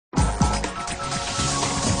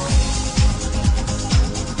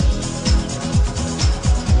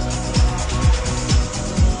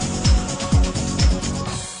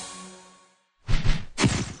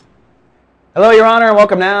Hello, Your Honor, and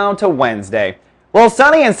welcome now to Wednesday. Well,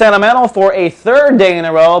 sunny and sentimental for a third day in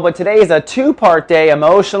a row, but today is a two-part day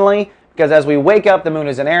emotionally because as we wake up, the moon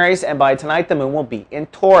is in Aries, and by tonight, the moon will be in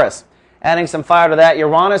Taurus. Adding some fire to that,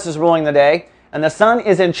 Uranus is ruling the day, and the sun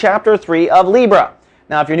is in Chapter 3 of Libra.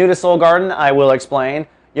 Now, if you're new to Soul Garden, I will explain.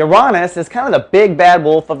 Uranus is kind of the big bad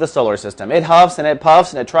wolf of the solar system. It huffs and it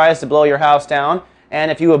puffs and it tries to blow your house down,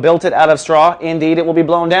 and if you have built it out of straw, indeed, it will be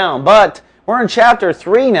blown down. But we're in Chapter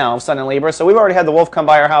 3 now of Sun in Libra, so we've already had the wolf come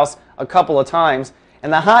by our house a couple of times.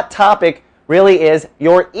 And the hot topic really is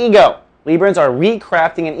your ego. Librans are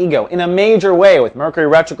recrafting an ego in a major way with Mercury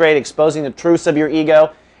retrograde exposing the truths of your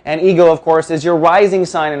ego. And ego, of course, is your rising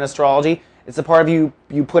sign in astrology. It's the part of you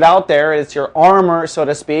put out there. It's your armor, so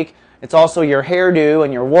to speak. It's also your hairdo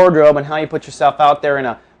and your wardrobe and how you put yourself out there in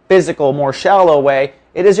a physical, more shallow way.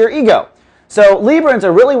 It is your ego. So Librans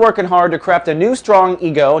are really working hard to craft a new strong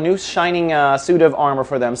ego, a new shining suit of armor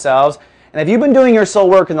for themselves. And if you've been doing your soul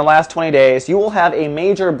work in the last 20 days, you will have a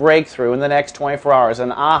major breakthrough in the next 24 hours.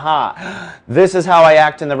 And aha, this is how I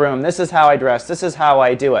act in the room. This is how I dress. This is how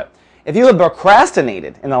I do it. If you have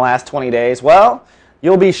procrastinated in the last 20 days, well,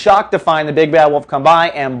 you'll be shocked to find the big bad wolf come by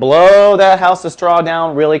and blow that house of straw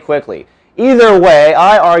down really quickly. Either way,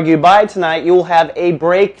 I argue by tonight you will have a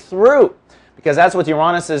breakthrough because that's what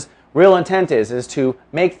Uranus's real intent is to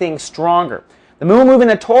make things stronger. The moon will move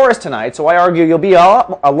into Taurus tonight, so I argue you'll be a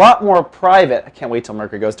lot more private. I can't wait till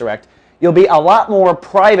Mercury goes direct. You'll be a lot more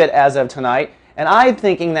private as of tonight, and I'm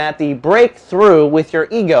thinking that the breakthrough with your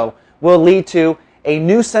ego will lead to a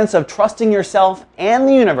new sense of trusting yourself and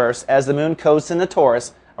the universe as the moon coasts into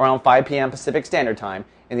Taurus around 5 p.m. Pacific Standard Time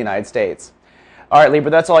in the United States. All right, Libra,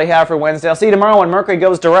 that's all I have for Wednesday. I'll see you tomorrow when Mercury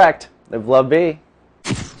goes direct. Live, love, be.